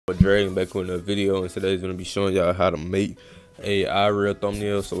Dragon back with another video, and today's gonna be showing y'all how to make a IRL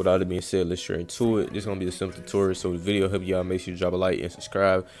thumbnail. So without it being said, let's straight into it. This is gonna be a simple tutorial, so the video help y'all, make sure you drop a like and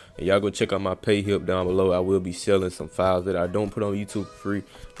subscribe, and y'all go check out my pay help down below. I will be selling some files that I don't put on YouTube for free.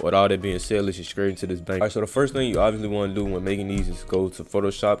 But with all that being said, let's just straight into this bank. Alright, so the first thing you obviously want to do when making these is go to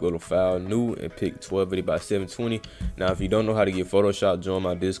Photoshop, go to File, New, and pick 1280 by 720. Now if you don't know how to get Photoshop, join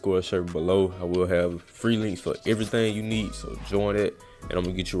my Discord server below. I will have free links for everything you need, so join it and I'm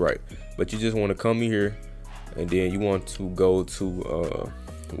gonna get you right. But you just want to come in here, and then you want to go to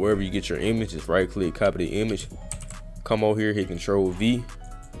wherever you get your image. Just right click, copy the image, come over here, hit Control V,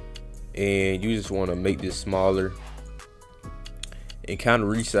 and you just want to make this smaller and kind of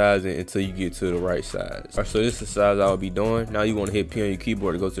resize it until you get to the right size. Alright, so this is the size I will be doing. Now you want to hit P on your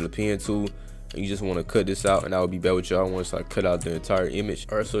keyboard to go to the pen tool, and you just want to cut this out, and I will be back with y'all once I cut out the entire image.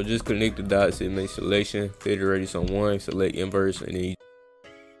 Alright, so just connect the dots and make selection, fader radius on 1, select inverse, and then you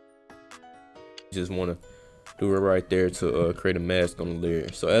just want to do it right there to create a mask on the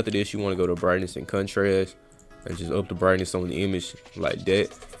layer. So after this, you want to go to brightness and contrast and just up the brightness on the image like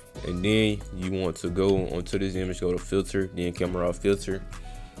that. And then you want to go onto this image, go to filter, then camera raw filter,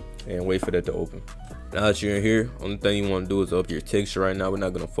 and wait for that to open. Now that you're in here, only thing you want to do is up your texture. Right now we're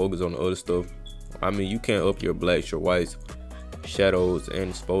not going to focus on the other stuff. I mean, you can up your blacks, your whites, shadows,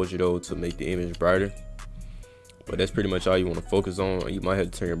 and exposure though to make the image brighter. But that's pretty much all you want to focus on. You might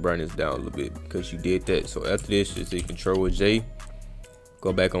have to turn your brightness down a little bit because you did that. So after this, just hit Control J,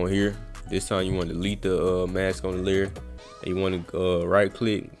 go back on here. This time you want to delete the mask on the layer, and you want to right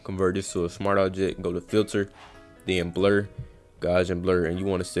click, convert this to a smart object, go to filter, then blur, Gaussian blur, and you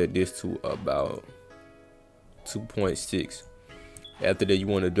want to set this to about 2.6. After that, you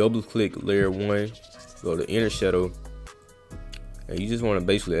want to double click layer 1, go to inner shadow, and you just want to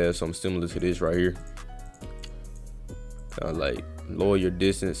basically add something similar to this right here. Kind of like lower your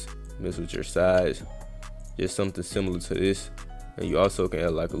distance, mess with your size, just something similar to this. And you also can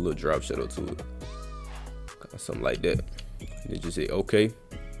add like a little drop shadow to it, something like that. Then just hit OK.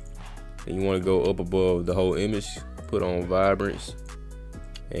 And you want to go up above the whole image, put on vibrance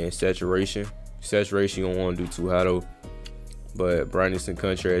and saturation. Saturation you don't want to do too high though, but brightness and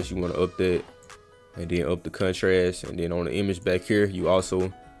contrast you want to up that, and then up the contrast. And then on the image back here, you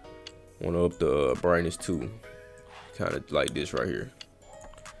also want to up the brightness too, kind of like this right here.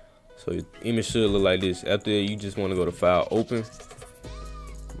 So your image should look like this. After that, you just want to go to File, Open,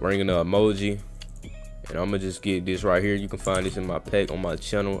 bring in an emoji, and I'm gonna just get this right here. You can find this in my pack on my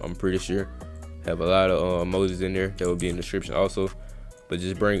channel. I'm pretty sure have a lot of emojis in there that will be in the description also. But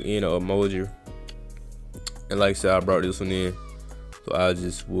just bring in an emoji, and like I said, I brought this one in,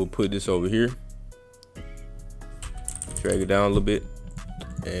 so we'll put this over here, drag it down a little bit,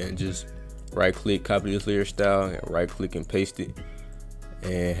 and just right click, copy this layer style, and right click and paste it,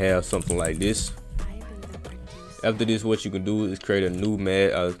 and have something like this. After this, what you can do is create a new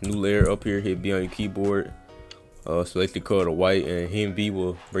layer up here. Hit B on your keyboard, select the color white, and hitting V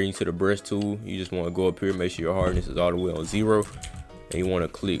will bring you to the brush tool. You just want to go up here, make sure your hardness is all the way on 0, and you want to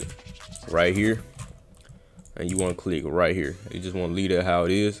click right here, and you want to click right here. You just want to leave it how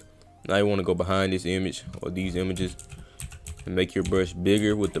it is. Now you want to go behind this image or these images and make your brush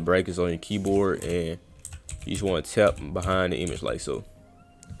bigger with the brackets on your keyboard, and you just want to tap behind the image like so,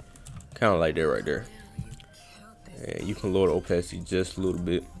 kind of like that right there. And you can lower the opacity just a little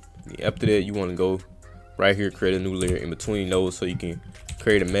bit. After that, you want to go right here, create a new layer in between those so you can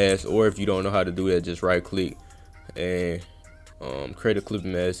create a mask. Or if you don't know how to do that, just right click and create a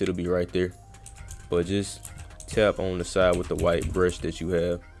clipping mask. It'll be right there, but just tap on the side with the white brush that you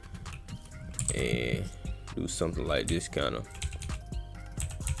have and do something like this, kind of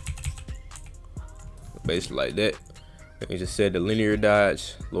basically like that. And just set the linear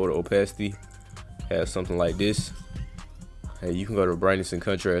dodge, lower the opacity, have something like this. And you can go to brightness and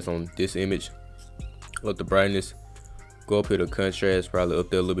contrast on this image, up the brightness, go up here to contrast, probably up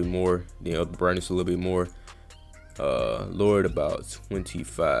there a little bit more, then up the brightness a little bit more, lower it about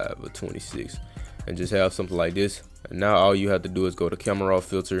 25 or 26, and just have something like this. And now all you have to do is go to camera raw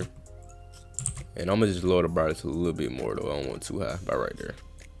filter, and I'm gonna just lower the brightness a little bit more though, I don't want it too high, about right there.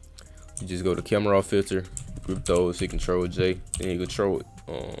 You just go to camera raw filter, group those, hit Control J, then you Control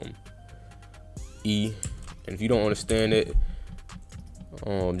E. And if you don't understand it,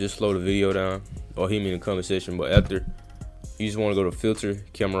 just slow the video down or hit me in the comment section. But after, you just want to go to filter,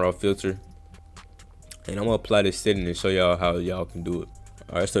 camera raw filter, and I'm gonna apply this setting and show y'all how y'all can do it.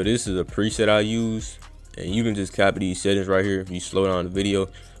 All right, so this is a preset I use, and you can just copy these settings right here if you slow down the video.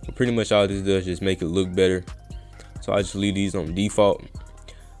 But pretty much all this does is just make it look better. So I just leave these on default.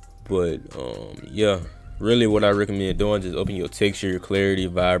 But yeah, really what I recommend doing, just open your texture, your clarity,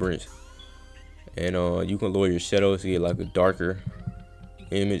 vibrance, and you can lower your shadows to get like a darker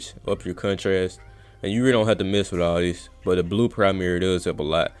image, up your contrast, and you really don't have to mess with all this, but the blue primary does help a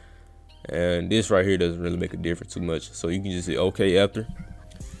lot, and this right here doesn't really make a difference too much. So you can just say okay after,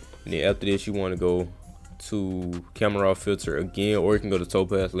 and then after this you want to go to camera raw filter again, or you can go to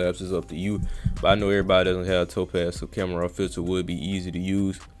topaz labs. It's up to you, but I know everybody doesn't have topaz, so camera raw filter would be easy to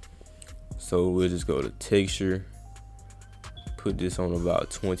use. So we'll just go to texture, put this on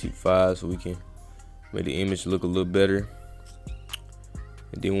about 25 so we can make the image look a little better.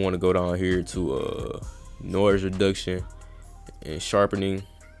 And then we want to go down here to noise reduction and sharpening.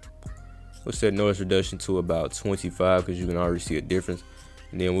 We'll set noise reduction to about 25 because you can already see a difference.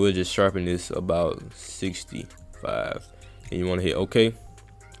 And then we'll just sharpen this about 65. And you want to hit OK.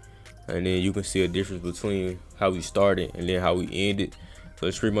 And then you can see a difference between how we started and then how we ended. So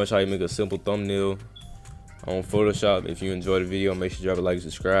it's pretty much how you make a simple thumbnail on Photoshop. If you enjoyed the video, make sure you drop a like and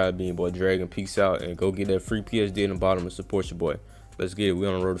subscribe. Being boy Dragon, peace out, and go get that free PSD in the bottom and support your boy. Let's get it. We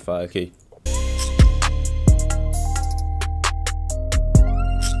on the road to 5K.